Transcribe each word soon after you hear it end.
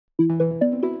I'm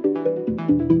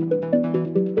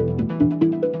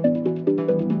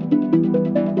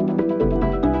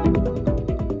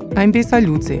Besa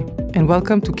Luci, and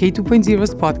welcome to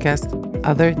K2.0's podcast,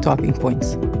 Other Talking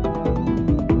Points.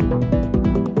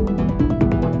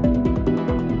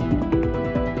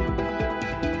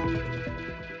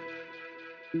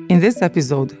 In this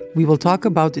episode, we will talk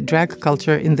about drag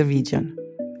culture in the region,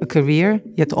 a career,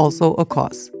 yet also a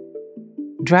cause.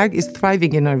 Drag is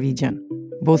thriving in our region,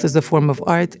 both as a form of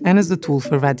art and as a tool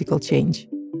for radical change.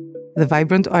 The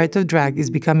vibrant art of drag is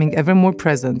becoming ever more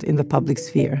present in the public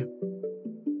sphere.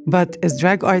 But as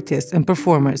drag artists and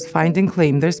performers find and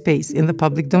claim their space in the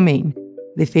public domain,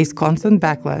 they face constant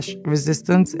backlash,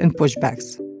 resistance, and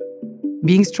pushbacks.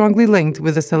 Being strongly linked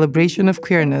with the celebration of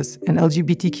queerness and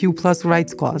LGBTQ+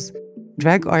 rights cause,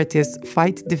 drag artists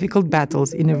fight difficult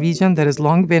battles in a region that has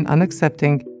long been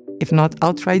unaccepting, if not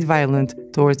outright violent,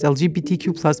 towards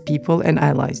LGBTQ+ people and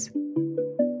allies.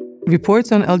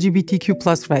 Reports on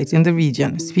LGBTQ+ rights in the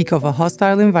region speak of a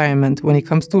hostile environment when it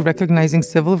comes to recognizing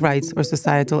civil rights or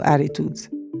societal attitudes.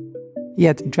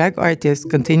 Yet, drag artists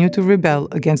continue to rebel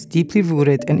against deeply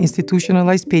rooted and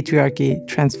institutionalized patriarchy,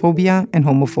 transphobia, and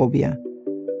homophobia.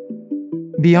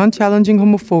 Beyond challenging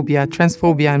homophobia,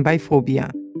 transphobia, and biphobia,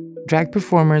 drag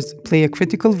performers play a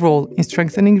critical role in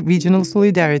strengthening regional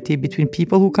solidarity between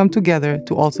people who come together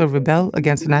to also rebel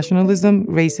against nationalism,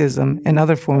 racism, and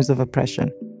other forms of oppression.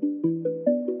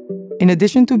 In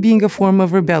addition to being a form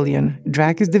of rebellion,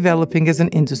 drag is developing as an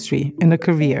industry and a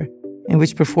career in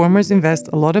which performers invest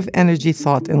a lot of energy,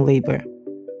 thought, and labor.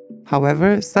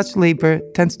 However, such labor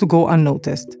tends to go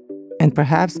unnoticed and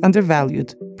perhaps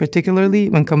undervalued, particularly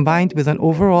when combined with an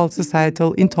overall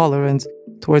societal intolerance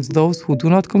towards those who do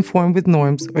not conform with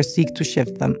norms or seek to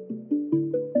shift them.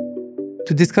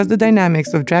 To discuss the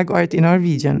dynamics of drag art in our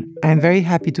region, I am very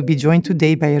happy to be joined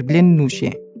today by Adelina,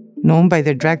 known by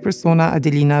their drag persona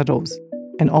Adelina Rose,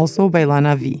 and also by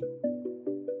Lana V.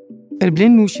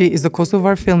 Adelina is a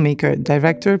Kosovar filmmaker,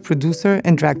 director, producer,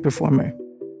 and drag performer.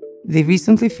 They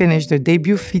recently finished their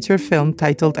debut feature film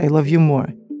titled I Love You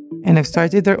More, and have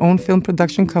started their own film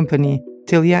production company,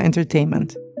 Tilja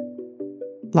Entertainment.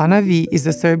 Lana V is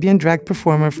a Serbian drag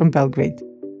performer from Belgrade,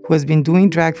 who has been doing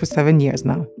drag for 7 years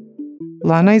now.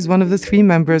 Lana is one of the 3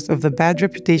 members of the Bad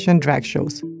Reputation drag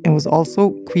shows and was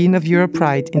also Queen of Europe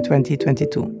Pride in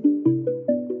 2022.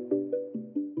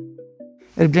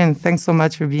 Erblin, thanks so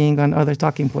much for being on Other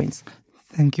Talking Points.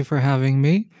 Thank you for having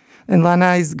me. And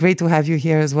Lana, it's great to have you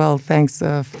here as well. Thanks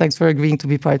for agreeing to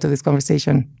be part of this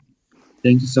conversation.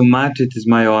 Thank you so much. It is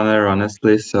my honor,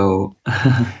 honestly. So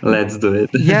let's do it.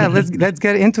 Yeah, let's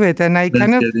get into it. And I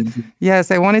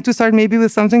wanted to start maybe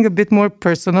with something a bit more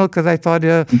personal because I thought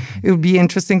it would be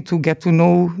interesting to get to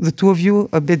know the two of you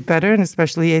a bit better, and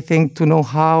especially I think to know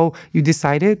how you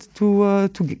decided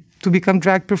to become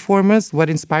drag performers, what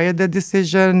inspired that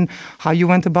decision, how you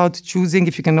went about choosing.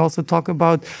 If you can also talk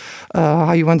about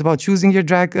how you went about choosing your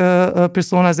drag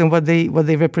personas and what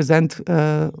they represent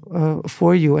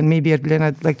for you. And maybe Adelina,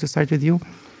 I'd like to start with you.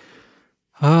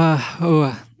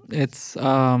 It's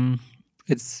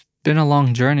been a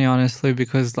long journey, honestly,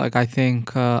 because I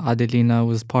think Adelina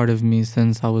was part of me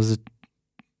since I was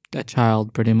a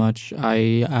child, pretty much.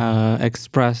 I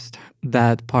expressed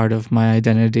that part of my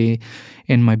identity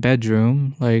in my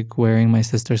bedroom, like wearing my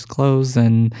sister's clothes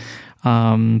and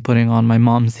putting on my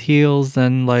mom's heels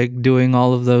and doing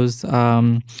all of those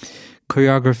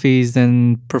choreographies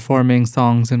and performing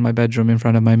songs in my bedroom in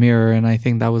front of my mirror. And I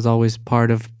think that was always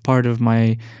part of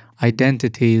my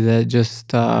identity that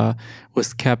just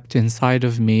was kept inside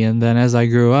of me. And then as I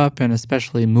grew up, and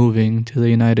especially moving to the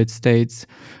United States,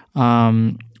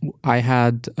 I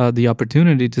had the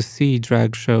opportunity to see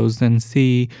drag shows and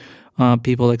see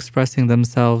people expressing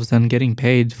themselves and getting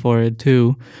paid for it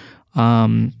too.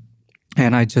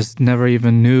 And I just never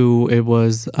even knew it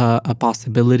was a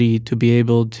possibility to be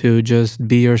able to just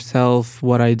be yourself,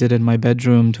 what I did in my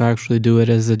bedroom, to actually do it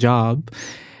as a job.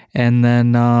 And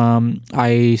then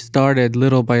I started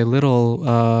little by little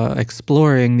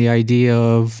exploring the idea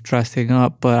of dressing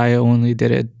up, but I only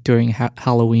did it during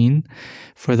Halloween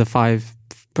for the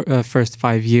first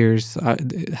 5 years.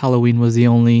 Halloween was the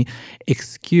only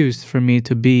excuse for me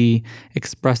to be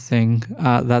expressing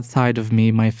that side of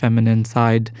me, my feminine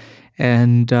side.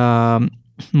 And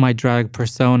my drag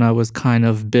persona was kind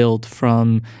of built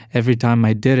from every time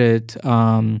I did it.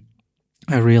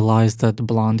 I realized that the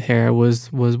blonde hair was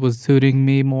suiting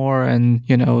me more, and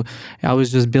I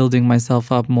was just building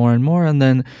myself up more and more. And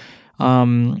then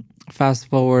fast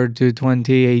forward to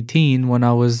 2018 when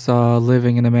I was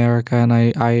living in America, and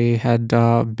I had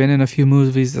been in a few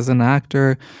movies as an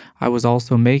actor. I was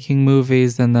also making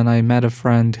movies, and then I met a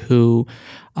friend who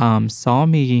saw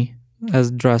me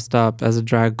as dressed up as a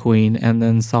drag queen, and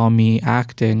then saw me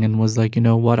acting and was like, you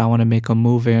know what, I want to make a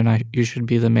movie, and you should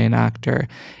be the main actor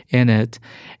in it.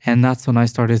 And that's when I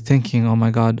started thinking, oh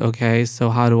my God, okay, so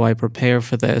how do I prepare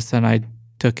for this? And I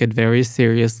took it very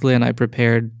seriously, and I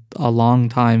prepared a long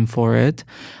time for it.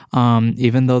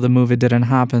 Even though the movie didn't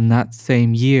happen that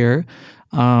same year,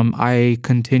 I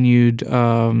continued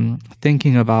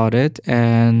thinking about it,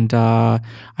 and I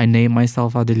named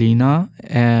myself Adelina,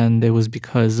 and it was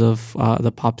because of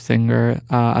the pop singer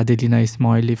Adelina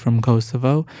Ismaili from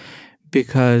Kosovo,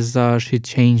 because she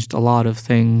changed a lot of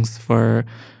things for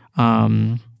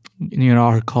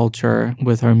our culture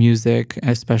with her music,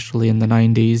 especially in the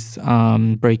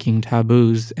 90s, breaking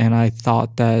taboos. And I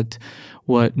thought that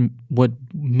what what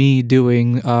me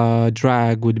doing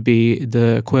drag would be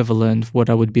the equivalent of what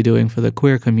I would be doing for the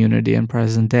queer community in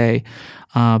present day,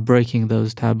 breaking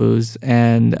those taboos.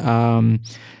 And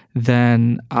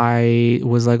then I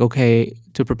was like, okay,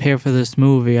 to prepare for this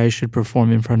movie, I should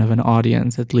perform in front of an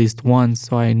audience at least once,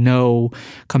 so I know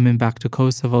coming back to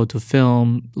Kosovo to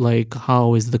film, like,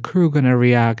 how is the crew gonna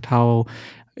react? How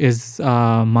is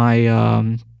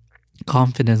my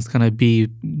confidence gonna be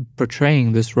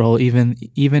portraying this role?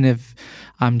 Even if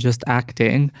I'm just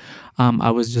acting,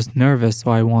 I was just nervous,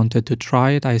 so I wanted to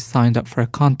try it. I signed up for a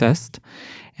contest,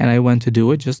 and I went to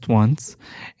do it just once.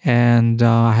 And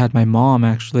I had my mom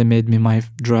actually made me my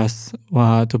dress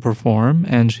to perform,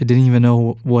 and she didn't even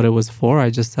know what it was for. I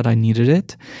just said I needed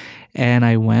it, and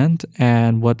I went.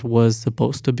 And what was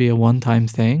supposed to be a one-time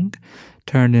thing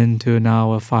turned into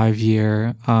now a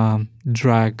 5-year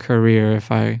drag career,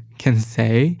 if I can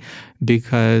say,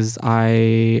 because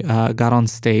I got on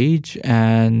stage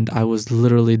and I was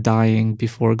literally dying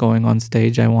before going on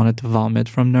stage. I wanted to vomit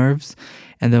from nerves.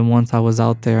 And then once I was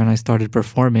out there and I started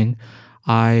performing,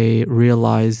 I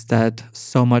realized that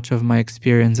so much of my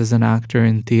experience as an actor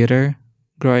in theater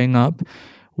growing up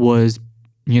was,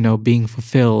 being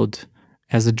fulfilled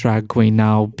as a drag queen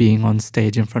now, being on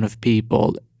stage in front of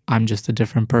people. I'm just a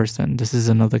different person. This is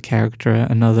another character,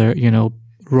 another,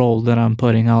 role that I'm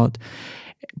putting out.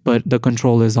 But the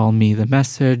control is all me, the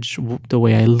message, the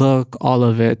way I look, all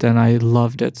of it. And I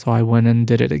loved it. So I went and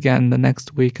did it again the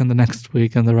next week and the next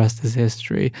week, and the rest is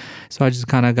history. So I just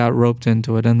kind of got roped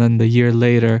into it. And then the year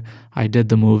later, I did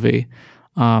the movie.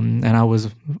 And I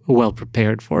was well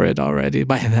prepared for it already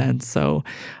by then. So,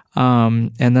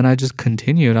 and then I just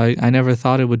continued. I never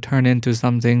thought it would turn into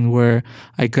something where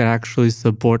I could actually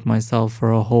support myself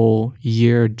for a whole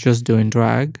year just doing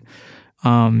drag.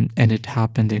 And it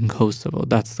happened in Kosovo.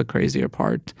 That's the crazier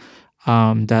part.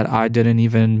 That I didn't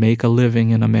even make a living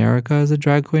in America as a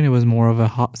drag queen. It was more of a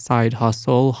side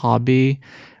hustle, hobby,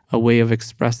 a way of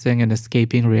expressing and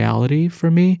escaping reality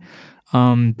for me.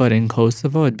 But in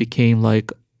Kosovo, it became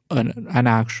like an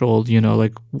actual,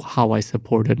 like how I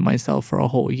supported myself for a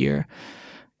whole year.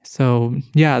 So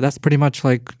yeah, that's pretty much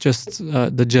like just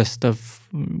the gist of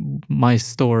my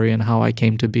story and how I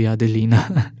came to be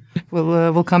Adelina.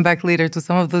 We'll come back later to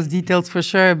some of those details for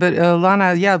sure. But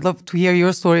Lana, yeah, I'd love to hear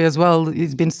your story as well.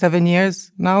 It's been 7 years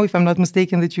now, if I'm not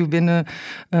mistaken, that you've been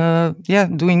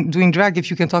doing drag. If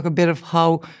you can talk a bit of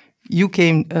how you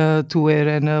came to it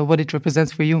and what it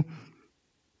represents for you.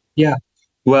 Yeah.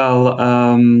 Well,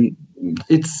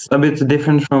 it's a bit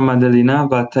different from Adelina,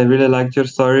 but I really liked your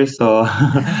story, so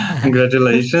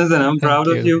congratulations, and I'm proud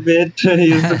of you, bitch.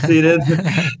 You succeeded.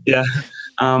 Yeah.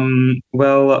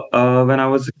 When I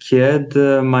was a kid,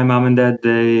 my mom and dad,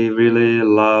 they really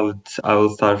loved, I will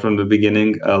start from the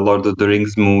beginning, Lord of the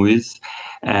Rings movies.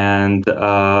 And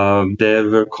they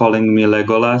were calling me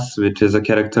Legolas, which is a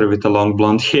character with a long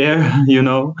blonde hair,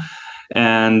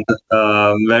 and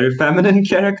very feminine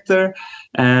character.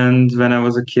 And when I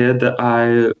was a kid,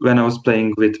 when I was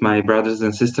playing with my brothers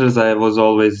and sisters, I was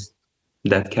always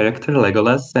that character,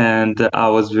 Legolas, and I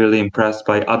was really impressed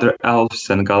by other elves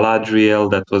and Galadriel,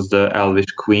 that was the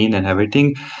elvish queen and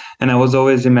everything. And I was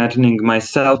always imagining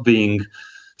myself being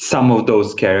some of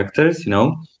those characters.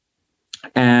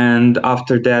 And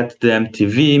after that, the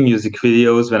MTV music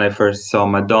videos, when I first saw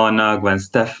Madonna, Gwen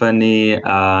Stefani,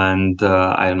 and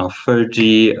I don't know,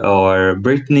 Fergie or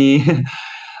Britney,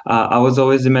 I was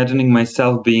always imagining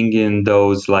myself being in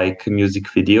those like music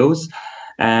videos.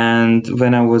 And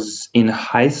when I was in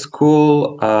high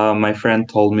school, my friend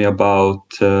told me about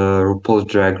RuPaul's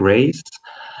Drag Race.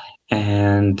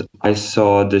 And I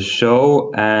saw the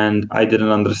show, and I didn't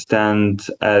understand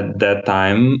at that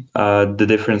time the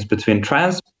difference between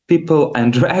trans people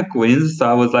and drag queens. So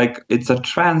I was like, it's a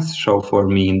trans show for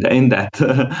me in that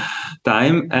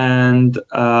time. And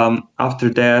after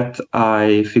that,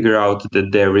 I figure out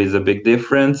that there is a big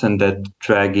difference and that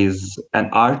drag is an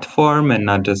art form and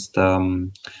not just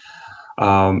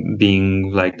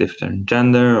being like different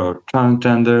gender or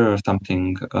transgender or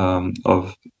something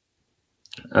of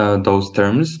those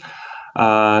terms.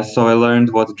 So I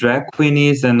learned what drag queen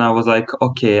is, and I was like,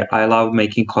 okay, I love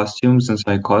making costumes and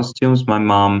sewing costumes. My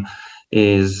mom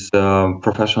is a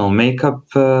professional makeup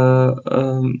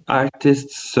artist,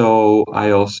 so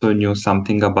I also knew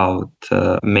something about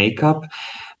makeup,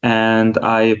 and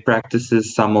I practiced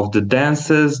some of the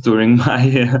dances during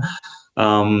my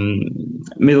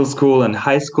middle school and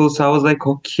high school. So I was like,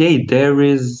 okay, there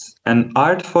is an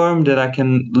art form that I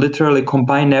can literally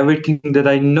combine everything that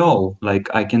I know. Like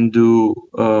I can do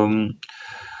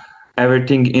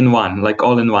everything in one, like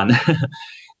all in one.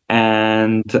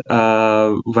 And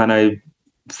when I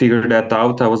figured that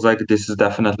out, I was like, this is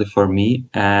definitely for me.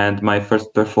 And my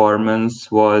first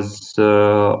performance was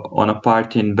on a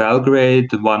party in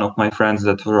Belgrade. One of my friends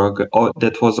that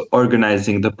was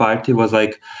organizing the party was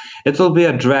like, it will be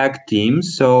a drag team,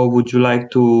 so would you like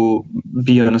to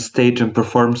be on a stage and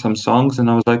perform some songs? And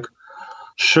I was like,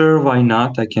 sure, why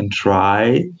not? I can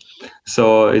try.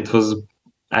 So it was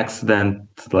accident,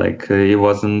 like it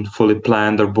wasn't fully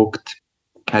planned or booked.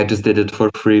 I just did it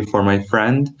for free for my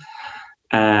friend.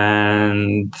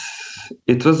 And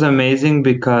it was amazing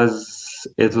because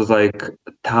it was like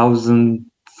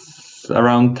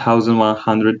around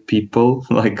 1,100 people,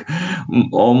 like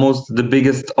almost the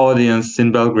biggest audience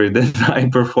in Belgrade that I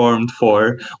performed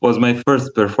for. Was my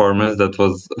first performance. That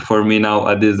was for me now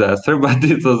a disaster, but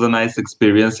it was a nice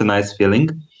experience, a nice feeling.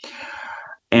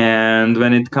 And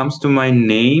when it comes to my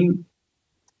name,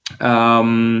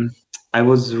 I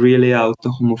was really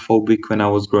homophobic when I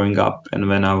was growing up, and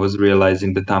when I was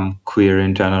realizing that I'm queer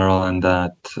in general and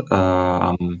that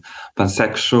I'm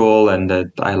pansexual and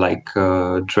that I like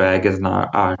drag as an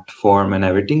art form and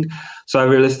everything. So I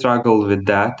really struggled with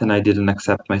that, and I didn't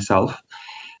accept myself.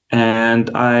 And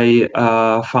I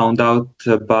found out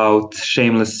about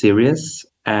Shameless series,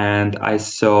 and I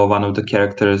saw one of the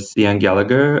characters, Ian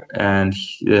Gallagher, and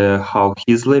how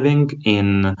he's living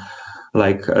in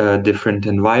like a different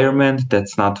environment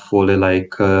that's not fully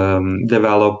like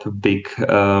developed, big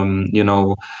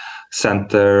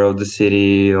center of the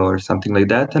city or something like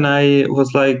that. And I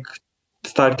was like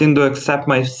starting to accept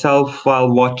myself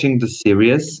while watching the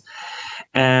series.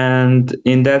 And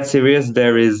in that series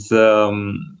there was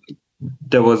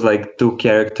like two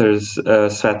characters,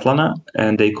 Svetlana,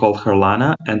 and they called her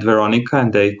Lana, and Veronica,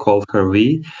 and they called her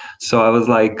V. So I was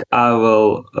like, I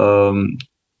will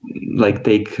like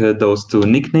take those two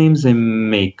nicknames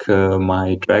and make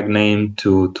my drag name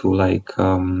to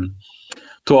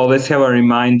always have a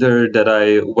reminder that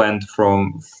I went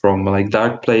from like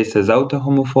dark places, out of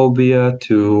homophobia,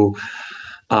 to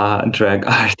drag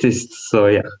artist. So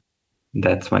yeah,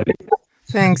 that's my big.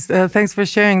 Thanks. Thanks for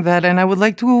sharing that. And I would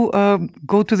like to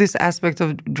go to this aspect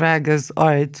of drag as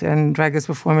art and drag as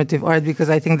performative art, because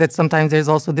I think that sometimes there's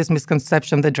also this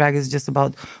misconception that drag is just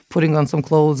about putting on some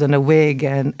clothes and a wig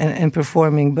and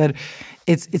performing. But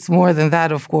it's more than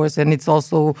that, of course. And it's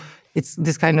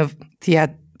this kind of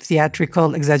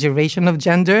theatrical exaggeration of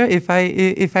gender, if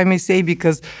I may say,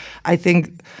 because I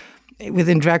think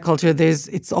within drag culture,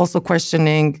 it's also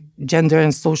questioning gender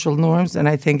and social norms, and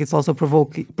I think it's also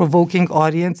provoking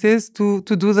audiences to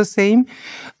do the same.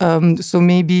 So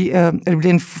maybe,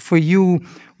 Adelina, for you,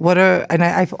 and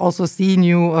I've also seen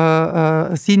you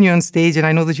on stage, and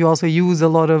I know that you also use a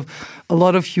lot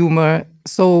of humor.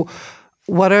 So,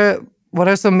 what are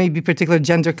some maybe particular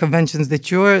gender conventions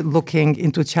that you're looking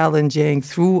into challenging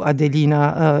through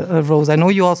Adelina, Rose? I know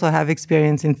you also have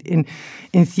experience in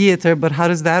theater, but how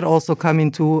does that also come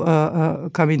into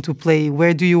play?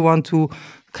 Where do you want to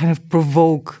kind of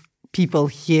provoke people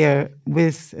here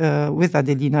with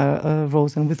Adelina,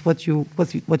 Rose, and with what you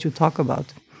talk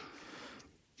about?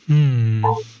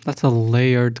 That's a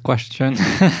layered question.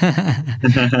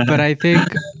 But I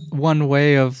think one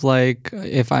way of, like,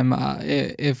 if I'm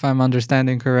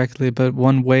understanding correctly, but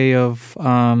one way of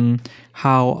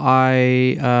how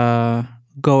I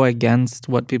go against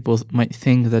what people might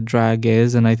think that drag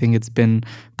is, and I think it's been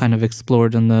kind of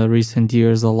explored in the recent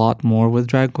years a lot more with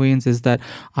drag queens, is that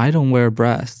I don't wear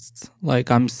breasts.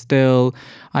 Like, I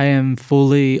am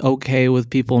fully okay with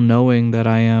people knowing that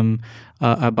I am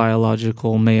a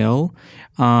biological male.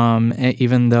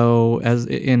 Even though, as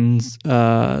in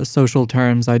social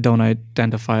terms, I don't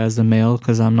identify as a male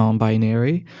because I'm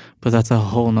non-binary, but that's a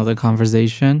whole nother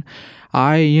conversation.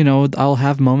 I'll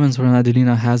have moments when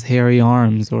Adelina has hairy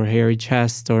arms or hairy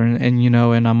chest,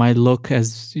 and I might look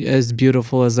as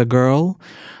beautiful as a girl,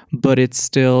 but it's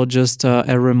still just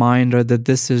a reminder that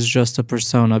this is just a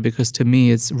persona, because to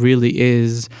me, it really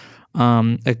is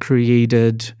a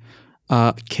created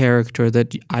character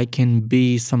that I can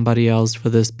be somebody else for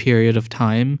this period of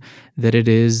time that it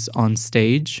is on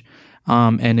stage.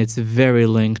 And it's very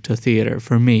linked to theater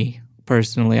for me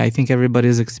personally. I think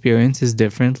everybody's experience is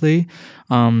differently.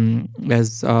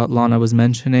 As Lana was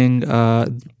mentioning,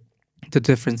 the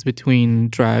difference between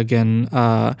drag and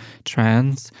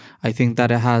trans, I think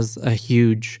that it has a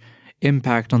huge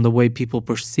impact on the way people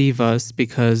perceive us,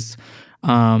 because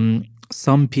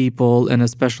some people, and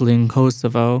especially in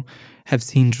Kosovo, have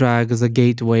seen drag as a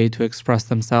gateway to express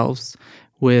themselves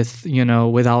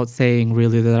without saying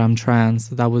really that I'm trans.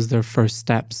 That was their first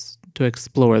steps to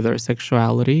explore their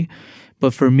sexuality.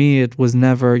 But for me, it was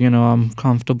never, I'm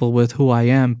comfortable with who I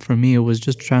am. For me, it was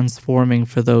just transforming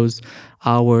for those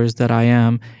hours that I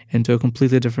am into a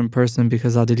completely different person,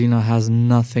 because Adelina has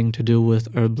nothing to do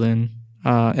with Erblin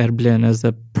as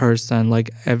a person. Like,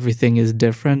 everything is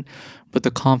different, but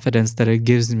the confidence that it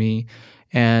gives me,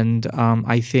 and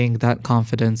I think that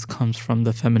confidence comes from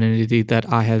the femininity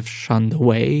that I have shunned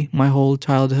away my whole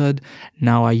childhood.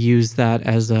 Now I use that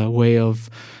as a way of,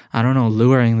 I don't know,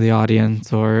 luring the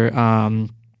audience, or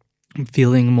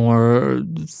feeling more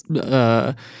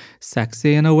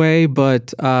sexy in a way.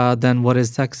 But then what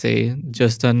is sexy?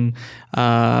 Just an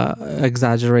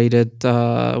exaggerated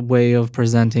way of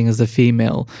presenting as a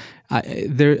female.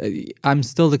 I'm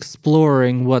still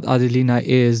exploring what Adelina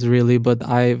is really, but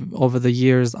over the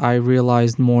years I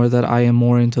realized more that I am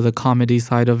more into the comedy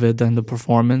side of it than the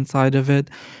performance side of it,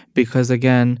 because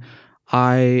again,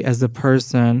 as a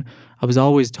person, I was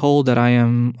always told that I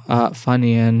am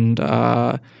funny and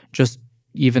just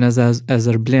even as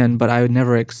Erblin, but I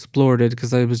never explored it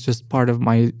because it was just part of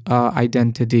my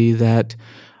identity that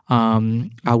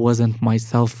I wasn't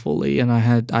myself fully, and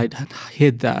I'd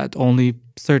hid that. Only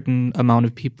certain amount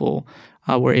of people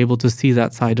were able to see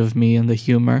that side of me and the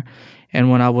humor. And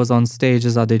when I was on stage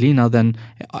as Adelina, then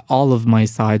all of my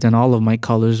sides and all of my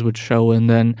colors would show, and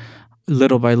then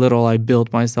little by little, I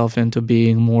built myself into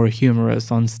being more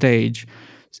humorous on stage.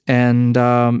 And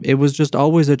it was just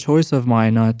always a choice of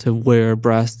mine not to wear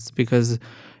breasts, because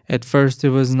at first it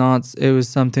was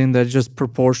something that just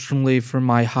proportionally for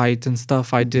my height and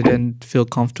stuff, I didn't feel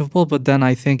comfortable. But then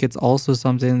I think it's also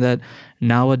something that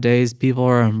nowadays people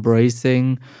are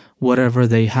embracing whatever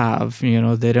they have.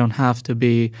 They don't have to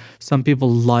be, some people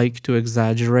like to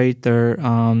exaggerate their,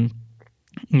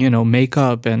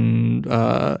 makeup and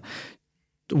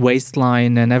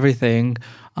waistline and everything.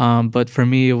 But for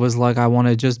me, it was like I want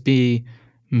to just be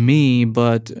me,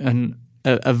 but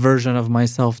a version of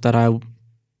myself that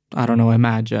I don't know,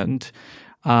 imagined.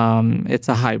 It's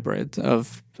a hybrid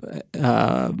of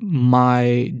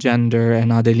my gender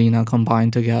and Adelina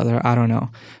combined together. I don't know.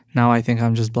 Now I think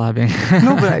I'm just blabbing.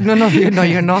 No,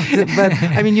 you're not. But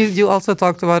I mean, you also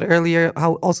talked about earlier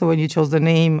how also when you chose the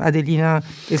name Adelina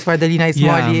is for Adelina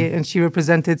Ismaili, and she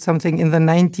represented something in the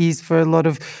 90s for a lot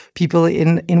of people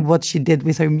in what she did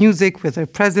with her music, with her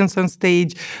presence on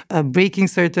stage, breaking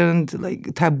certain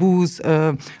like taboos,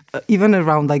 even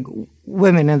around like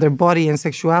women and their body and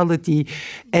sexuality,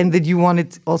 and that you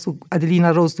wanted also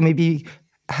Adelina Rose to maybe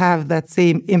have that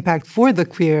same impact for the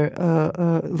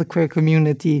queer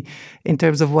community in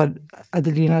terms of what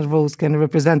Adelina Rose can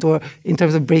represent, or in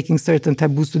terms of breaking certain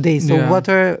taboos today. So what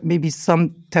are maybe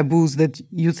some taboos that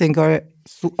you think are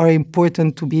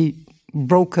important to be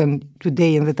broken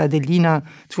today, and that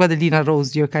through Adelina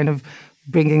Rose, you're kind of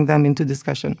bringing them into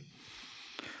discussion?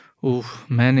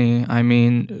 Many. I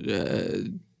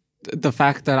mean, the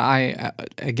fact that I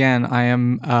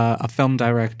am a film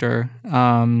director,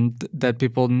 that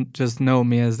people just know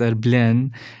me as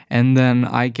Erblin, and then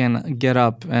I can get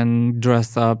up and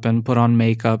dress up and put on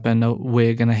makeup and a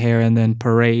wig and a hair and then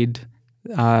parade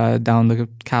down the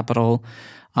Capitol,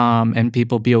 and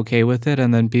people be okay with it,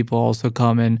 and then people also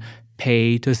come and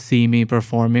pay to see me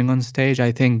performing on stage.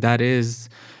 I think that is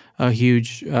a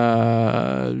huge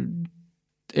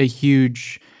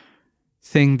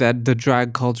thing that the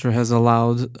drag culture has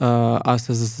allowed us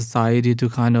as a society to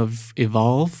kind of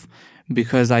evolve.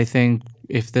 Because I think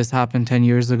if this happened 10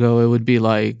 years ago, it would be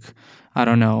like, I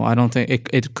don't know, I don't think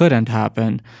it couldn't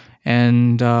happen.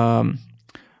 And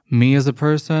me as a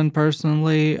person,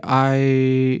 personally,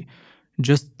 I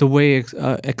just the way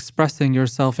expressing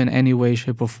yourself in any way,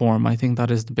 shape, or form. I think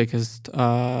that is the biggest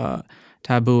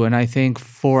taboo. And I think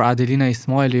for Adelina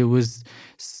Ismaili, it was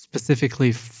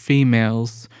specifically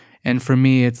females. And for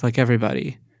me, it's like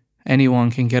everybody. Anyone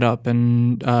can get up,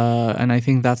 and I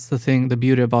think that's the thing. The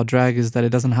beauty about drag is that it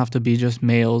doesn't have to be just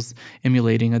males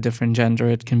emulating a different gender.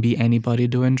 It can be anybody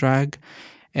doing drag,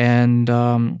 and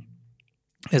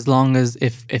as long as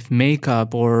if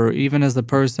makeup, or even as a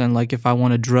person, like if I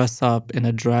want to dress up in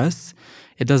a dress,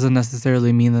 it doesn't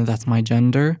necessarily mean that that's my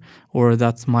gender or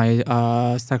that's my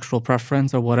sexual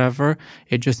preference or whatever.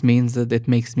 It just means that it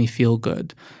makes me feel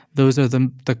good. Those are the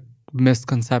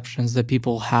misconceptions that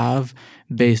people have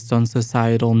based on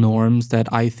societal norms that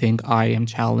I think I am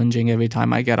challenging every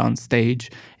time I get on stage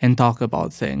and talk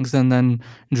about things. And then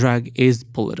drag is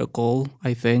political.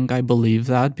 I believe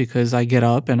that, because I get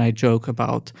up and I joke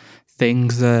about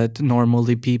things that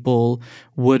normally people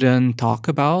wouldn't talk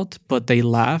about, but they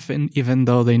laugh, and even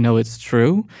though they know it's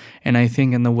true. And I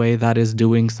think in a way that is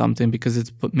doing something, because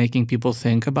it's making people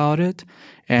think about it.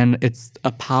 And it's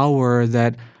a power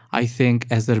that I think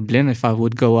as Erblin, if I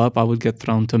would go up, I would get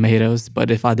thrown tomatoes.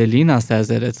 But if Adelina says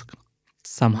it, it's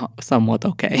somewhat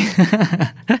okay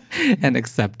and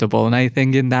acceptable. And I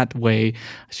think in that way,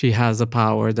 she has a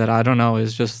power that, I don't know,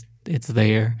 is just, it's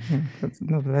there.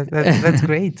 That's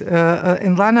great.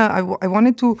 And Lana, I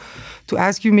wanted to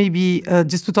ask you maybe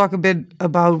just to talk a bit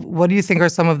about what do you think are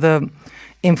some of the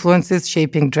influences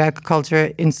shaping drag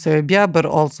culture in Serbia, but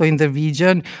also in the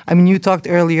region. I mean, you talked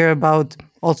earlier about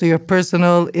also your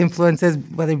personal influences,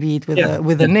 whether it be it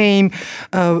with a name,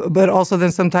 but also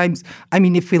then sometimes, I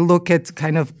mean, if we look at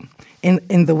kind of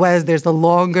in the West, there's a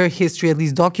longer history, at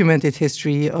least documented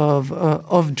history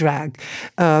of drag.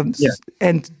 And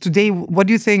today, what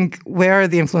do you think? Where are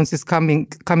the influences coming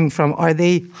from? Are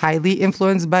they highly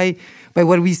influenced by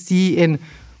what we see in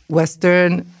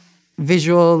Western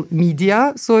visual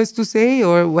media, so as to say,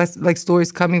 or like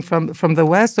stories coming from the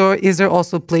West, or is there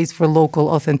also place for local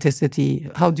authenticity?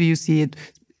 How do you see it?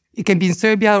 It can be in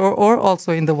Serbia or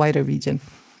also in the wider region.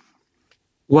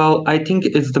 Well, I think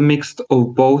it's the mix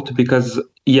of both, because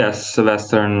yes,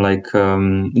 Western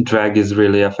drag is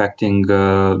really affecting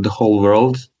the whole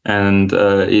world, and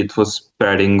it was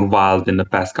spreading wild in the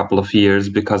past couple of years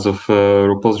because of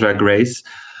RuPaul's Drag Race.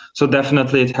 So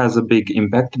definitely it has a big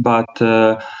impact, but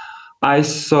I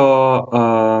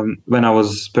saw when I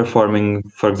was performing,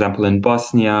 for example, in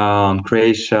Bosnia, in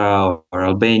Croatia, or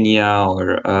Albania,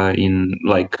 or in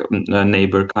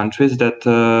neighbor countries, that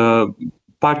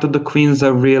part of the queens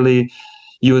are really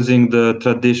using the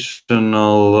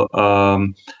traditional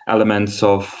elements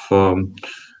of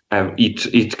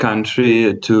each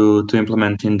country to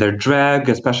implement in their drag,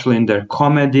 especially in their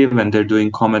comedy. When they're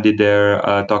doing comedy, they're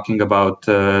talking about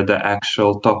the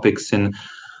actual topics in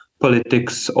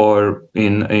politics or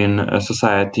in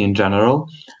society in general.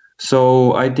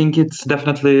 So I think it's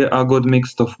definitely a good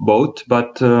mix of both.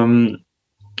 But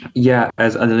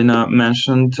as Adelina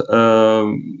mentioned,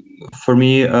 for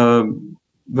me,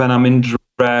 when I'm in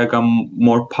drag, I'm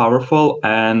more powerful,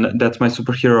 and that's my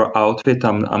superhero outfit.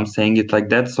 I'm saying it like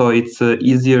that, so it's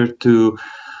easier to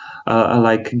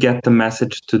get the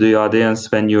message to the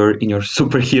audience when you're in your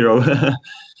superhero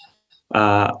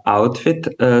outfit.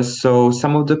 So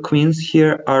some of the queens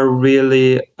here are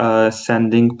really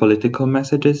sending political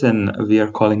messages, and we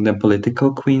are calling them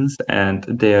political queens, and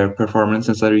their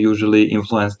performances are usually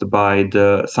influenced by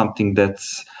something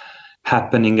that's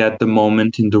happening at the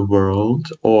moment in the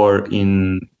world or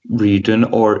in region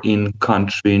or in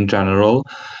country in general.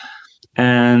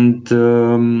 And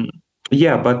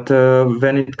but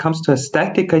when it comes to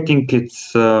aesthetic, I think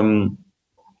it's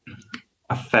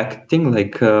affecting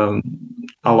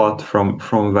a lot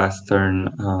from Western,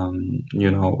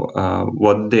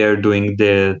 what they're doing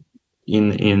there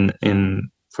in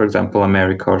for example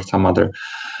America or some other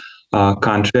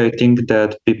country. I think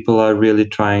that people are really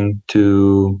trying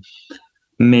to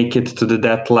make it to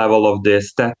that level of the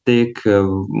aesthetic.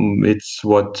 It's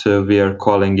what we are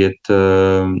calling it, I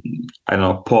don't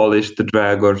know, polished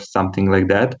drag or something like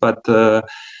that. But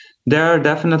there are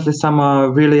definitely some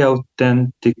really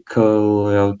authentic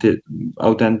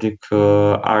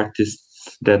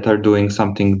artists that are doing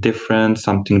something different,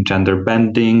 something gender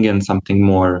bending, and something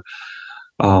more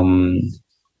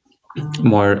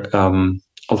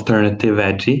alternative,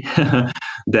 edgy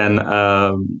than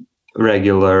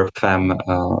regular femme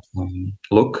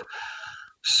look.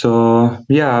 So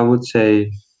I would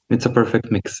say it's a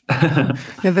perfect mix.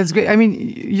 Yeah, that's great. I mean,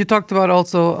 you talked about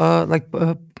also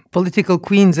political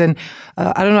queens, and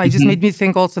I don't know, it just made me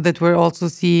think also that we're also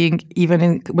seeing, we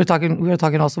were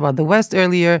talking also about the West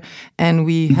earlier, and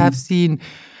we have seen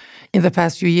in the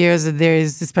past few years, there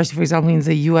is, especially for example in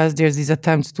the U.S., there's these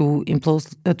attempts to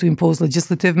impose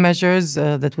legislative measures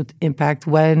that would impact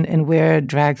when and where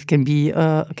drag can be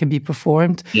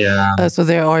performed. Yeah. So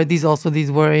there are these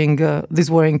worrying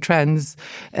trends,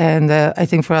 and I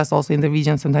think for us also in the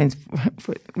region, sometimes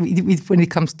when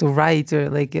it comes to rights or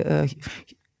like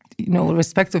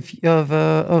respect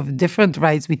of different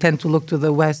rights, we tend to look to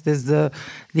the West as the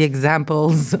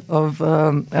examples of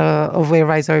where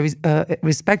rights are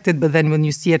respected. But then when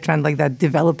you see a trend like that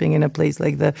developing in a place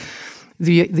like the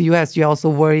U.S., you also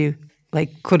worry,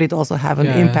 like, could it also have an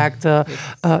impact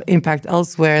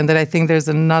elsewhere? And then I think there's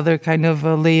another kind of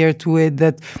a layer to it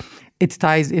that it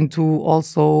ties into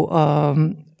also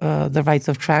the rights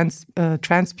of trans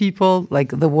people,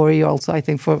 like the worry also, I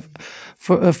think, for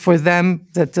them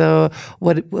that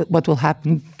what will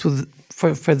happen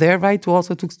for their right to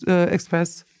also to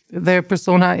express their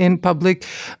persona in public.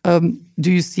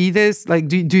 Do you see this? Like,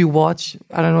 do you watch?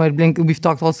 I don't know. At Blink, we've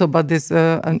talked also about this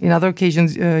in other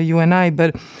occasions, you and I.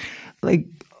 But like,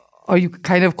 are you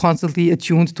kind of constantly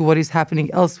attuned to what is happening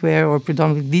elsewhere, or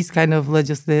predominantly these kind of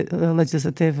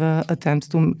legislative attempts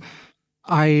to?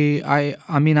 I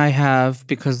mean, I have,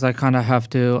 because I kind of have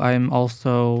to. I'm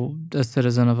also a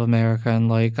citizen of America, and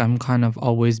like I'm kind of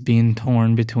always being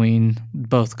torn between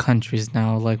both countries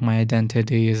now. Like my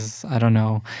identity is, I don't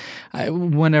know,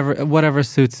 whatever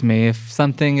suits me. If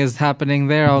something is happening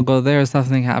there, I'll go there.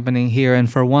 Something happening here,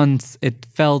 and for once, it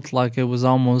felt like it was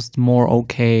almost more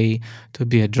okay to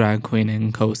be a drag queen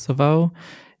in Kosovo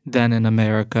than in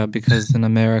America, because in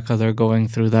America they're going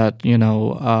through that,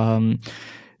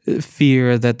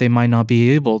 fear that they might not be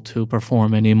able to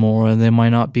perform anymore, and they might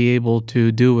not be able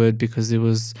to do it because it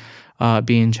was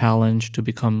being challenged to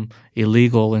become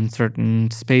illegal in certain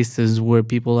spaces where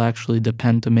people actually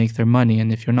depend to make their money.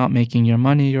 And if you're not making your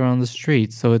money, you're on the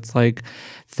street. So it's like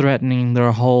threatening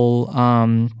their whole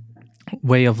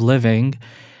way of living.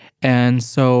 And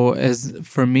so, as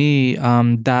for me,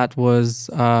 that was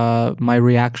my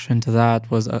reaction to that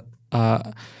was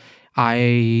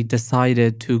I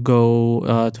decided to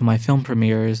go to my film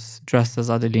premieres dressed as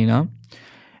Adelina,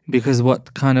 because what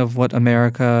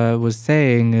America was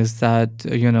saying is that,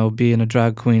 being a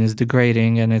drag queen is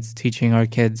degrading, and it's teaching our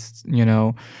kids,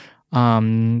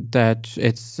 that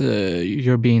it's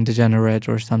you're being degenerate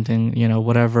or something,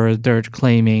 whatever they're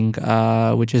claiming,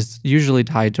 which is usually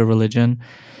tied to religion.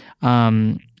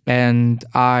 And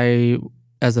I,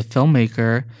 as a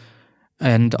filmmaker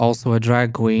and also a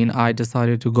drag queen, I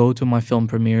decided to go to my film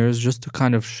premieres just to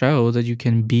kind of show that you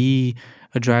can be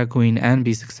a drag queen and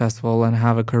be successful and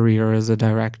have a career as a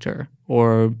director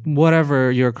or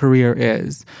whatever your career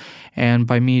is. And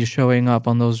by me showing up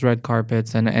on those red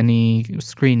carpets and any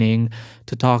screening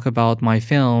to talk about my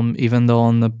film, even though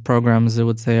on the programs it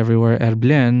would say everywhere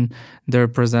Erblin, they're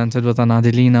presented with an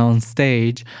Adelina on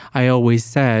stage, I always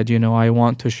said, I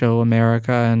want to show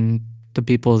America and the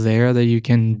people there that you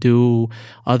can do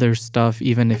other stuff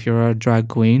even if you're a drag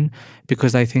queen,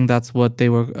 because I think that's what they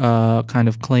were kind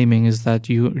of claiming, is that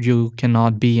you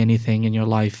cannot be anything in your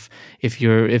life if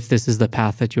this is the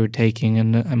path that you're taking.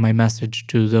 And my message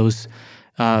to those,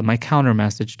 my counter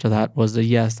message to that was that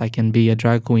yes, I can be a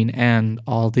drag queen and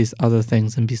all these other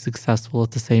things and be successful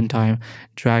at the same time.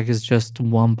 Drag is just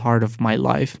one part of my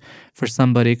life. For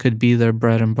somebody, it could be their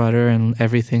bread and butter and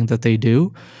everything that they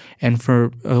do. And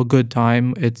for a good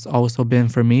time, it's also been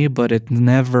for me, but it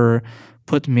never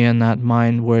put me in that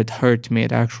mind where it hurt me.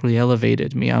 It actually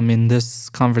elevated me. I'm in this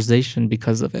conversation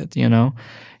because of it,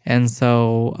 And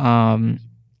so, and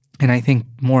I think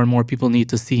more and more people need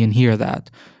to see and hear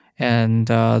that. And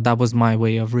that was my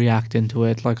way of reacting to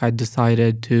it. Like I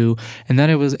decided to, and then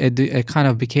it kind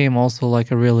of became also like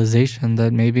a realization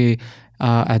that maybe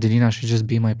Adelina should just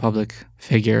be my public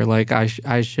figure. Like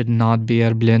I should not be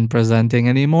Erblin presenting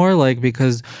anymore. Like,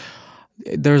 because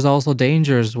there's also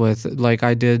dangers with, like,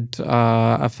 I did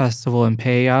a festival in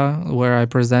Peja where I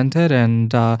presented,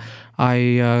 and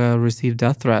I received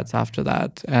death threats after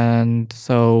that. And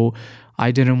so I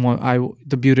didn't want,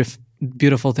 the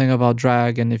beautiful thing about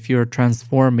drag, and if you're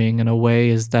transforming in a way,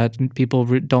 is that people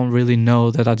don't really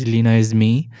know that Adelina is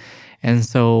me. And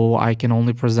so I can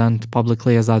only present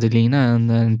publicly as Adelina, and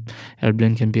then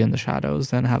Erblin can be in the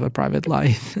shadows and have a private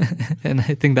life. And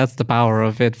I think that's the power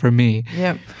of it for me.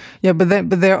 Yeah, but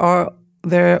there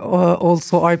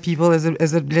also are people as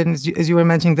Erblin, as you were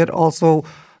mentioning, that also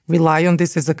rely on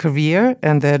this as a career,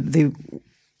 and that they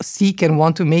seek and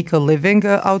want to make a living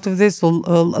out of this. So,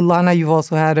 Lana, you've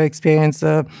also had an experience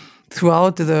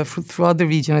throughout the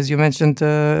region, as you mentioned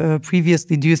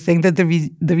previously. Do you think that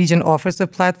the region offers a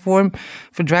platform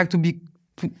for drag to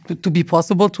to be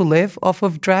possible to live off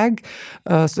of drag.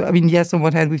 So, I mean, yes, on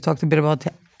one hand, we've talked a bit about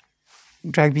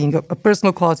drag being a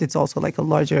personal cause. It's also like a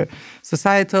larger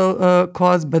societal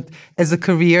cause. But as a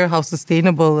career, how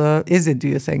sustainable is it, do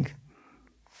you think?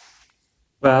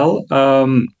 Well,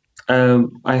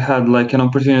 I had like an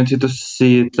opportunity to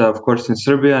see it, of course, in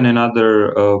Serbia and in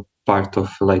other part of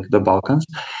like the Balkans,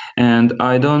 and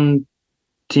I don't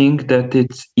think that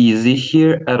it's easy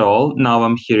here at all. Now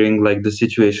I'm hearing like the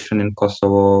situation in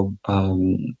Kosovo,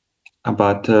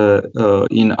 but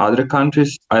in other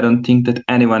countries, I don't think that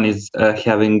anyone is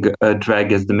having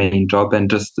drag as the main job and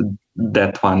just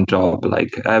that one job.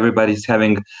 Like everybody's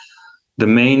having the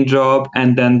main job,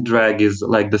 and then drag is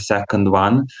like the second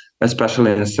one,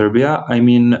 especially in Serbia. I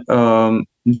mean,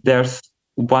 there's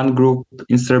one group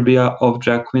in Serbia of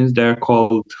drag queens. They're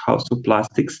called House of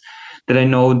Plastics, that I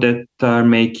know that are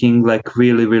making like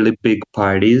really, really big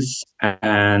parties,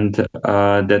 and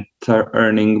that are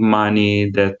earning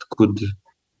money that could,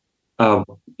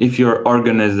 if you're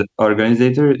organizer,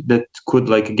 that could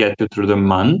like get you through the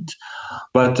month.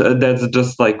 But that's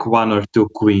just like one or two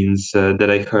queens that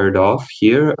I heard of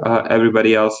here.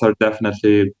 Everybody else are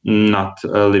definitely not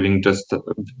living just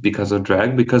because of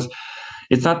drag, because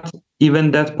it's not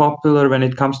even that popular when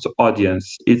it comes to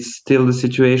audience. It's still the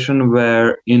situation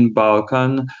where in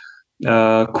Balkan,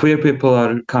 queer people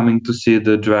are coming to see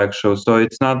the drag show. So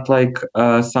it's not like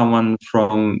someone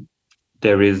from,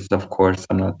 there is, of course,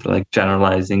 I'm not like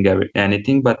generalizing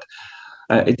anything, but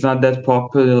it's not that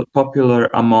popular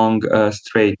among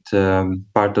straight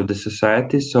part of the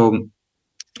society. So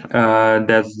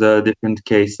that's the different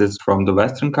cases from the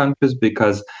Western countries,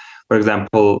 because, for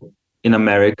example, in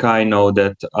America, I know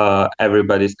that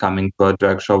everybody's coming to a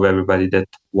drag show, everybody that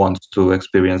wants to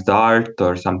experience the art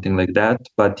or something like that.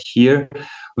 But here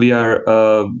we are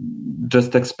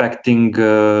just expecting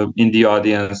in the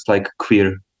audience like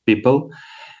queer people,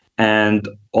 and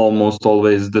almost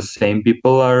always the same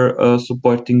people are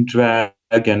supporting drag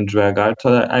and drag art.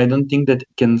 So I don't think that it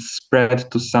can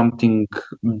spread to something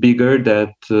bigger,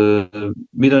 that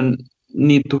we don't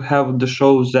need to have the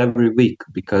shows every week,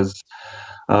 because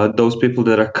those people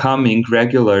that are coming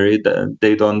regularly,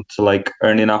 they don't like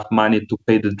earn enough money to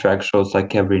pay the drag shows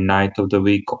like every night of the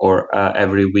week or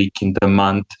every week in the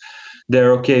month.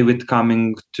 They're okay with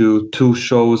coming to 2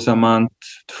 shows a month,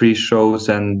 3 shows,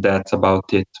 and that's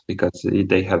about it, because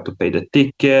they have to pay the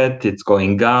ticket, it's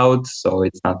going out, so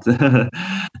it's not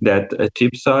that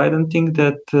cheap. So I don't think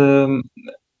that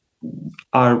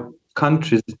our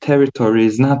country's territory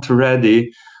is not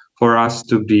ready for us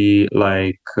to be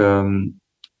like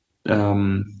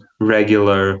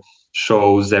regular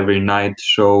shows, every night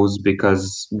shows,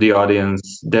 because the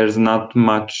audience, there's not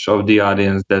much of the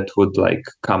audience that would like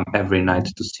come every night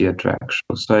to see a drag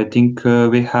show. So I think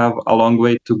we have a long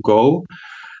way to go.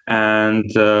 And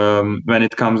when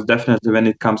it comes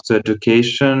to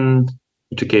education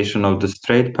of the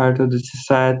straight part of the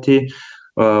society,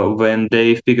 when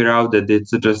they figure out that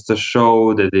it's just a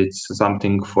show, that it's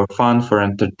something for fun, for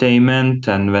entertainment,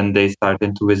 and when they start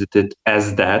to visit it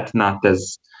as that, not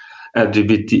as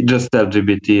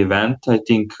LGBT event, I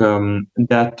think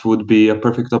that would be a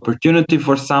perfect opportunity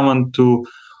for someone to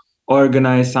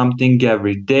organize something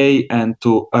every day and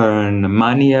to earn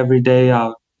money every day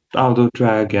out of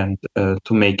drag, and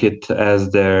to make it as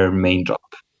their main job.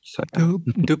 So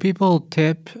Do people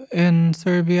tip in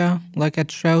Serbia, like at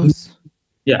shows?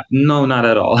 yeah, no, not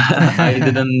at all. I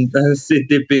didn't see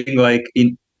tipping like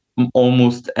in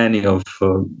almost any of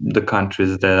the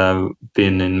countries that I've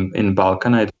been in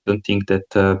Balkan. I don't think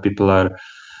that people are,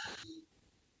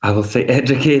 I will say,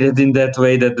 educated in that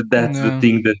way, that that's the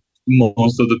thing that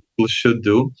most of the people should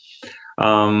do.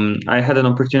 I had an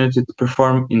opportunity to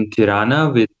perform in Tirana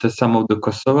with some of the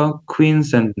Kosovo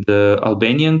queens and the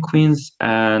Albanian queens,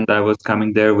 and I was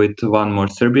coming there with one more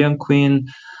Serbian queen.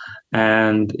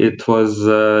 And it was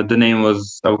the name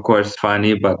was of course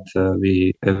funny, but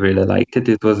we really liked it.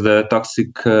 It was the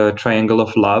Toxic Triangle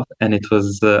of Love, and it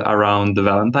was around the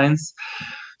Valentine's.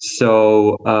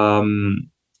 So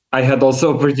I had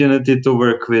also opportunity to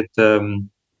work with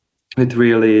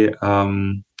really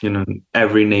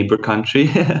every neighbor country.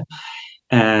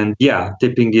 And yeah,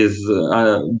 tipping is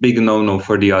a big no-no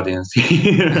for the audience.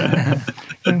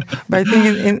 But I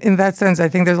think in that sense, I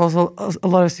think there's also a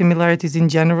lot of similarities in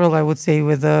general, I would say,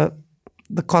 with the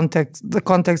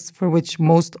context for which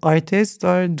most artists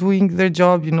are doing their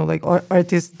job. Like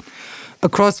artists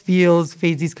across fields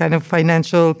face these kind of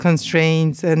financial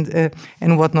constraints and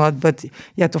whatnot. But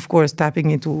yet, of course,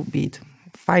 tapping into beat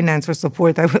finance or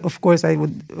support, of course,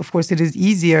 it is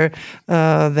easier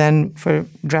than for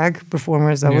drag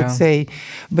performers, I would say.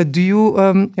 But do you,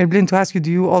 Erblin, to ask you,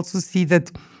 do you also see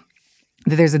that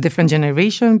there's a different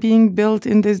generation being built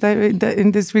in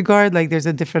this regard? Like there's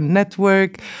a different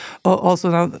network. Also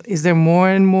now, is there more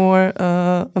and more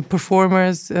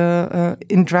performers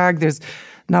in drag?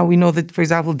 Now we know that, for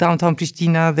example, downtown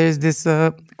Pristina, there's this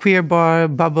queer bar,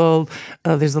 Bubble.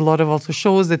 There's a lot of also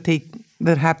shows that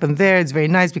happen there. It's very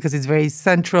nice because it's very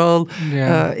central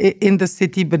in the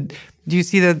city. But do you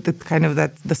see that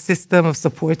the system of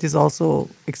support is also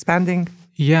expanding?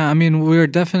 Yeah, I mean, we're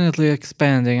definitely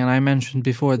expanding. And I mentioned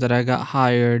before that I got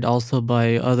hired also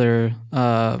by other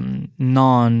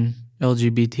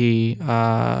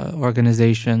non-LGBT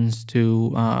organizations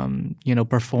to,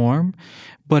 perform.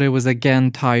 But it was,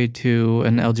 again, tied to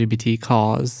an LGBT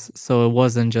cause. So it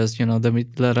wasn't just,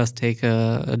 let us take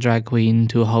a drag queen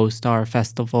to host our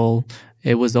festival.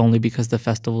 It was only because the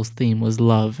festival's theme was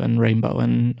love and rainbow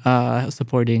and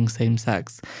supporting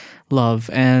same-sex love.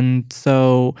 And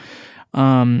so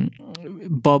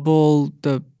Bubble,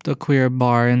 the queer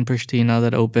bar in Pristina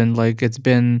that opened, like it's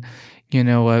been,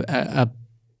 a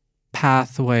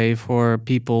pathway for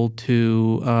people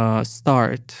to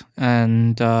start,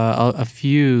 and a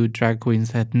few drag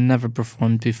queens that had never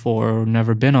performed before or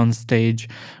never been on stage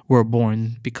were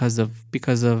born because of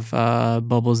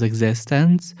Bubble's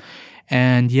existence.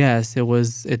 And yes,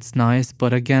 it's nice,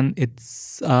 but again,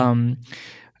 it's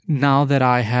now that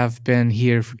I have been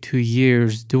here for 2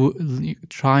 years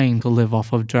trying to live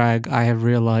off of drag, I have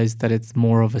realized that it's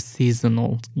more of a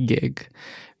seasonal gig,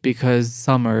 because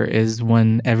summer is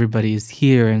when everybody is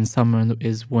here, and summer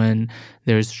is when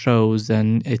there's shows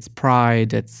and it's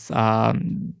Pride, it's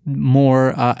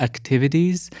more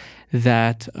activities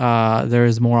that there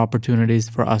is more opportunities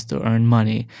for us to earn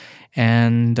money.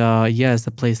 And yes,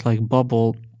 a place like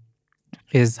Bubble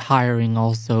is hiring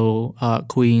also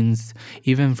queens,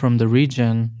 even from the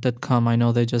region that come. I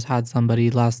know they just had somebody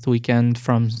last weekend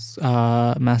from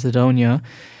Macedonia,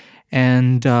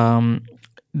 and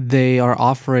they are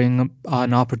offering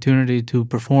an opportunity to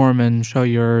perform and show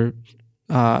your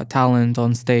talent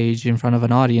on stage in front of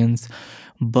an audience.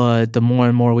 But the more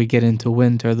and more we get into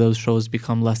winter, those shows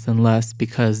become less and less,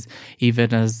 because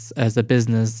even as a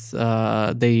business,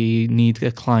 they need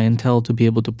a clientele to be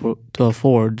able to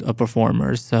afford a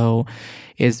performer. So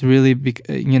it's really,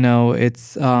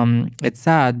 it's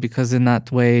sad, because in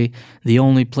that way, the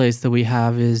only place that we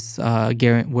have is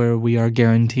where we are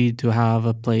guaranteed to have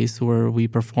a place where we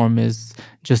perform is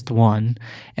just one.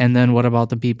 And then what about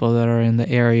the people that are in the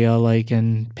area, like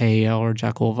in Peja or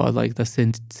Jakova, like the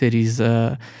cities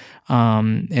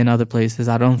in other places?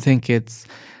 I don't think it's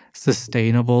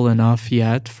sustainable enough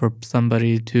yet for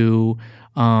somebody to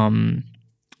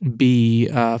be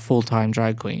a full-time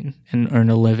drag queen and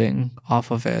earn a living off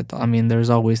of it. I mean,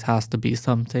 there's always has to be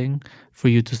something for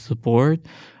you to support.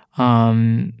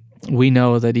 We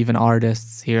know that even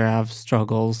artists here have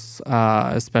struggles,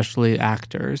 especially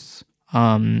actors.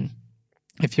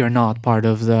 If you're not part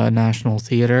of the National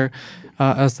Theater,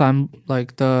 as I'm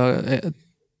like the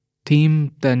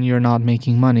team, then you're not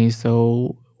making money.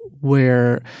 So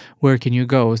where can you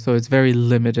go? So it's very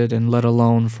limited, and let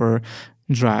alone for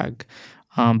drag.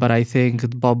 But I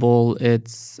think Bubble, it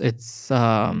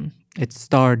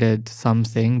started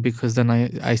something, because then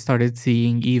I started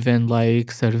seeing even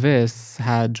like Service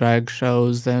had drag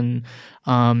shows, and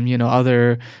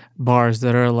other bars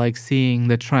that are like seeing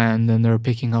the trend and they're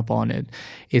picking up on it.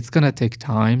 It's gonna take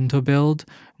time to build,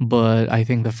 but I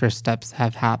think the first steps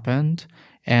have happened,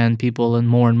 and people and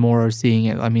more are seeing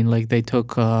it. I mean, like they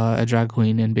took a drag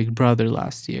queen in Big Brother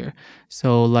last year,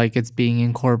 so like it's being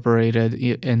incorporated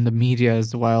in the media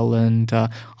as well. And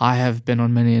I have been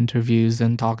on many interviews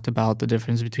and talked about the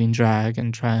difference between drag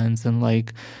and trans, and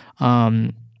like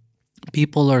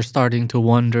people are starting to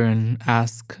wonder and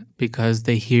ask, because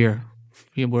they hear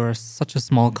we're such a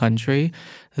small country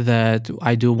that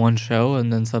I do one show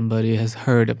and then somebody has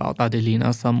heard about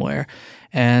Adelina somewhere.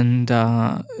 And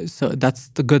so that's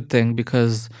the good thing,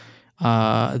 because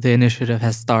the initiative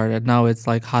has started. Now it's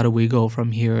like, how do we go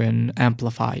from here and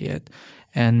amplify it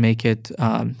and make it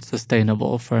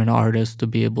sustainable for an artist to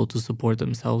be able to support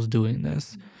themselves doing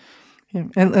this? Yeah.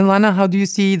 And Lana, how do you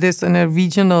see this in a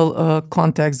regional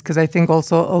context? Because I think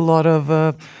also a lot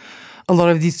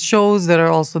of these shows that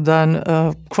are also done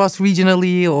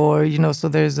cross-regionally, or so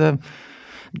there's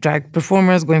drag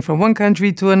performers going from one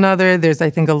country to another. There's, I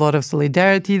think, a lot of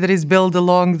solidarity that is built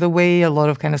along the way, a lot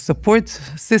of kind of support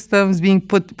systems being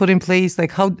put in place.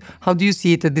 Like how do you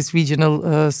see it at this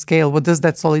regional scale? What does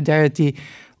that solidarity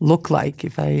look like,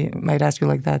 if I might ask you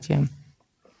like that? Yeah.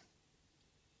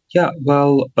 Yeah,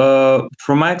 well,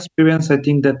 from my experience, I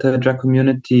think that the drag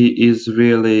community is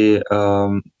really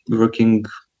working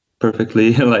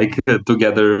perfectly like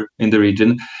together in the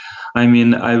region. I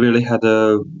mean, I really had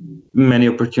many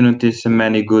opportunities and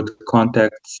many good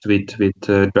contacts with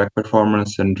drag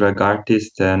performers and drag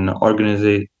artists and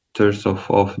organizers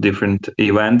of different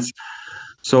events.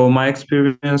 So my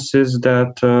experience is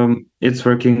that it's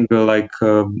working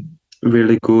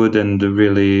really good and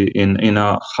really in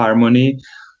a harmony.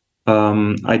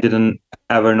 I didn't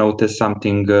ever notice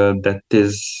something that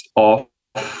is off,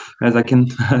 as I can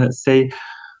say.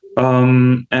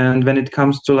 And when it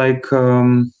comes to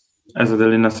as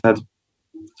Adelina said,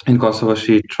 in Kosovo,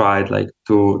 she tried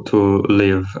to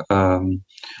live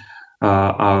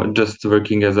just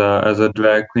working as a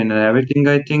drag queen and everything.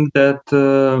 I think that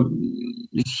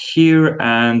here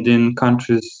and in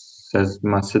countries as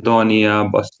Macedonia,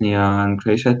 Bosnia, and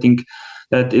Croatia, I think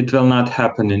that it will not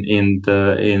happen in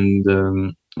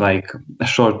the like a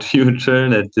short future.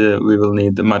 That we will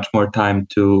need much more time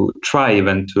to try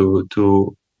even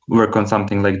to work on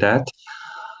something like that.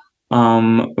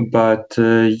 But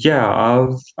yeah,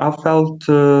 I've felt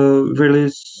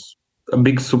really a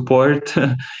big support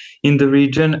in the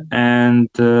region, and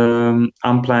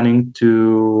I'm planning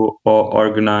to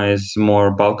organize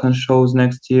more Balkan shows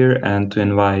next year and to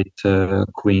invite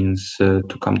queens to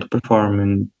come to perform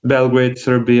in Belgrade,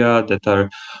 Serbia, that are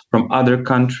from other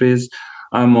countries.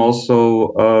 I'm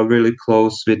also really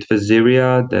close with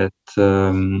Veziria, that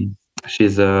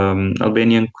she's an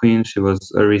Albanian queen. She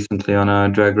was recently on a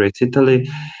Drag Race Italy,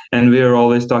 and we are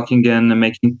always talking and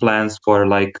making plans for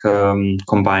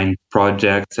combined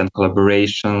projects and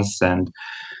collaborations and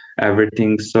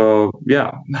everything. So yeah,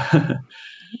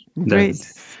 Great.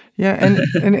 that's Yeah, and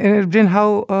Evgen,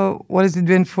 how what has it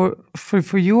been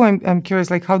for you? I'm curious.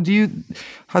 Like, how do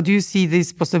you see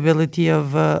this possibility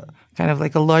of kind of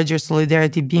like a larger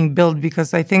solidarity being built?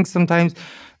 Because I think sometimes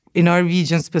in our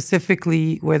region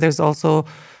specifically, where there's also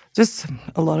just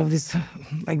a lot of this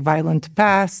like violent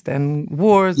past and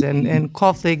wars and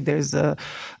conflict. There's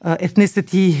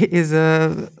ethnicity is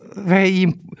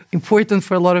very important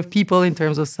for a lot of people in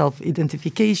terms of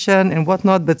self-identification and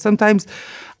whatnot. But sometimes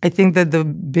I think that the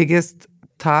biggest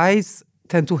ties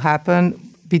tend to happen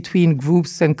between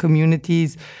groups and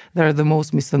communities that are the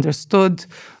most misunderstood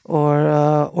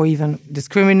or even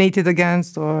discriminated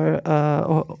against or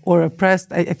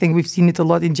oppressed. I think we've seen it a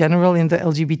lot in general in the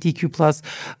LGBTQ plus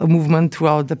movement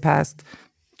throughout the past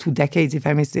 2 decades, if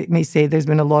I may say. There's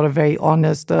been a lot of very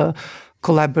honest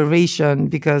collaboration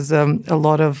because a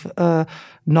lot of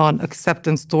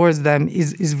non-acceptance towards them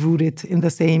is rooted in the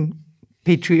same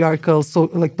patriarchal,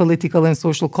 like political and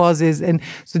social causes. And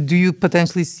so do you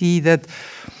potentially see that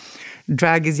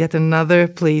drag is yet another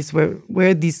place where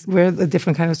a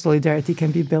different kind of solidarity can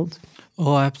be built?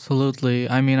 Oh, absolutely.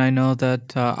 I mean, I know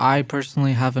that I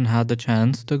personally haven't had the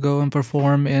chance to go and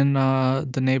perform in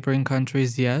the neighboring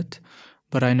countries yet.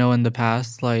 But I know in the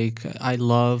past, like, I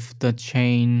love the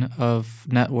chain of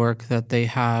network that they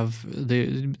have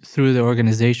through the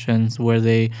organizations where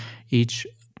they each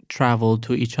travel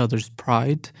to each other's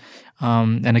pride.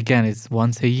 And again, it's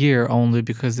once a year only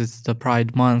because it's the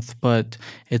Pride Month, but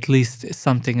at least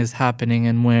something is happening.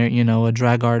 And where, you know, a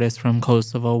drag artist from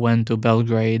Kosovo went to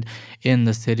Belgrade in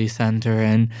the city center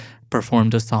and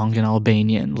performed a song in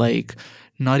Albanian. Like,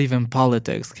 not even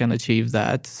politics can achieve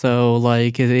that. So,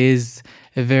 like, it is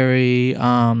a very,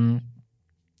 I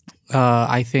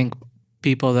think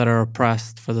people that are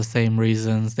oppressed for the same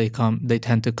reasons, they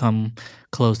tend to come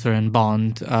closer and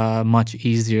bond much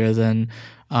easier than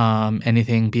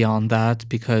anything beyond that,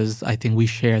 because I think we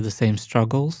share the same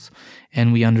struggles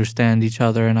and we understand each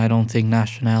other. And I don't think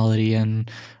nationality and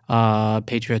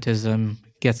patriotism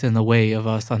gets in the way of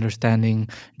us understanding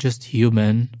just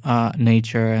human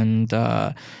nature and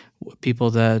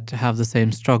people that have the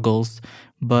same struggles.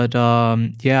 But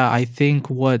yeah, I think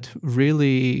what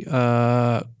really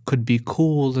could be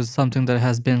cool is something that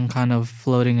has been kind of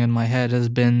floating in my head has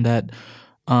been that,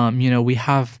 we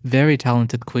have very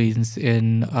talented queens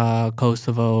in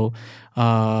Kosovo,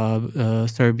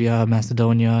 Serbia,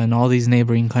 Macedonia, and all these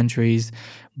neighboring countries.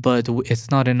 But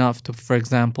it's not enough to, for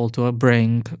example, to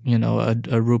bring,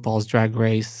 a RuPaul's Drag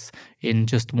Race in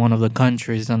just one of the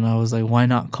countries. And I was like, why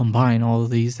not combine all of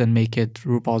these and make it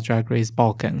RuPaul's Drag Race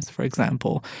Balkans, for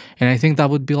example? And I think that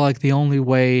would be like the only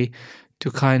way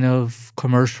to kind of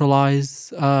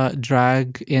commercialize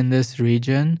drag in this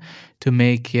region to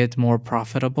make it more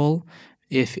profitable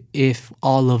if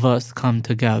all of us come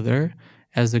together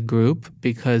as a group,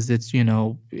 because it's,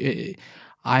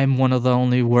 I'm one of the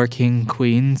only working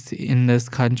queens in this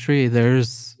country.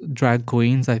 There's drag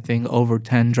queens. I think over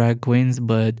 10 drag queens,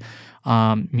 but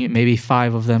maybe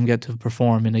 5 of them get to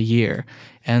perform in a year.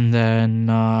 And then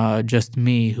just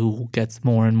me, who gets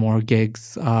more and more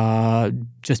gigs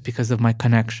just because of my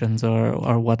connections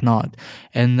or whatnot.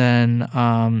 And then,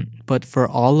 but for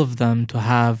all of them to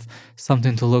have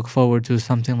something to look forward to,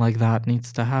 something like that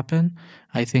needs to happen.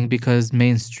 I think because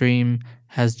mainstream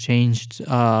has changed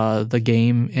the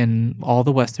game in all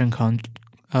the Western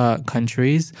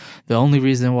countries. The only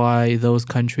reason why those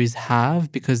countries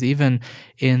have, because even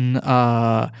in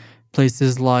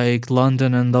places like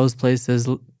London and those places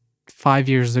 5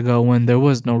 years ago when there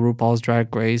was no RuPaul's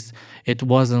Drag Race, it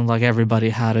wasn't like everybody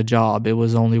had a job. It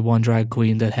was only one drag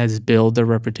queen that has built their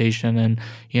reputation, and,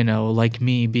 you know, like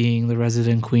me being the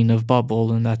resident queen of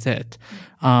Bubble, and that's it.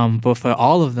 But for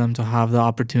all of them to have the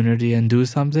opportunity and do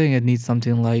something, it needs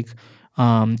something like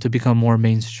to become more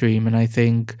mainstream. And I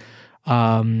think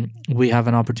we have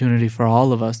an opportunity for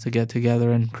all of us to get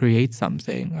together and create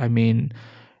something. I mean,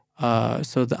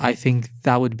 I think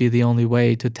that would be the only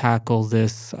way to tackle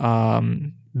this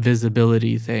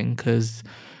visibility thing, because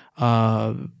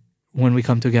when we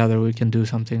come together, we can do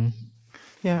something.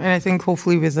 Yeah, and I think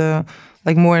hopefully with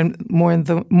like more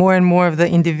and more of the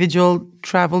individual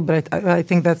travel, but I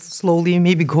think that's slowly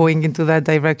maybe going into that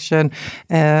direction.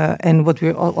 And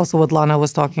what Lana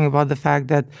was talking about, the fact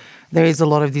that there is a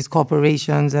lot of these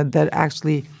corporations that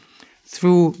actually,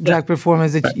 through drag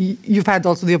performance, that you've had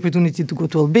also the opportunity to go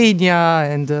to Albania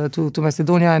and to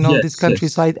Macedonia and all these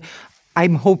countries. So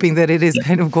I'm hoping that it is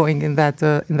kind of going in that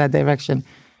direction.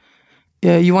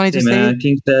 You wanted to say? I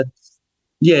think that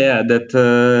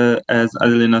that as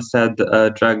Adelina said,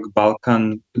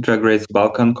 Drag Race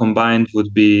Balkan combined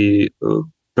would be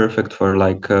perfect for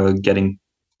like getting.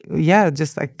 Yeah,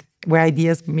 just like where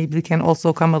ideas maybe can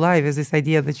also come alive, is this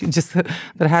idea that you just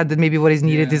that maybe what is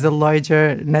needed is a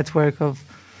larger network of,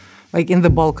 like in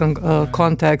the Balkan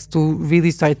context, to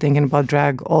really start thinking about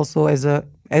drag also as a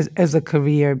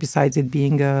career, besides it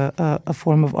being a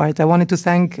form of art. I wanted to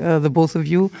thank the both of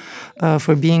you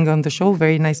for being on the show.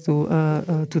 Very nice to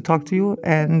talk to you,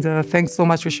 and thanks so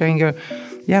much for sharing your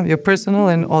personal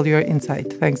and all your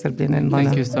insight. Thanks, Adelina and Lana.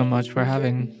 Thank you so much for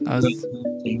having us.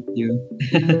 Thank you.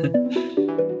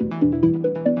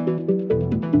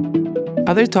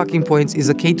 Other Talking Points is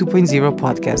a K2.0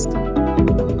 podcast.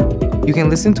 You can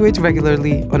listen to it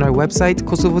regularly on our website,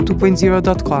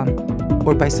 kosovo2.0.com,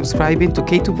 or by subscribing to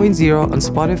K2.0 on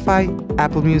Spotify,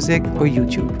 Apple Music, or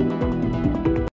YouTube.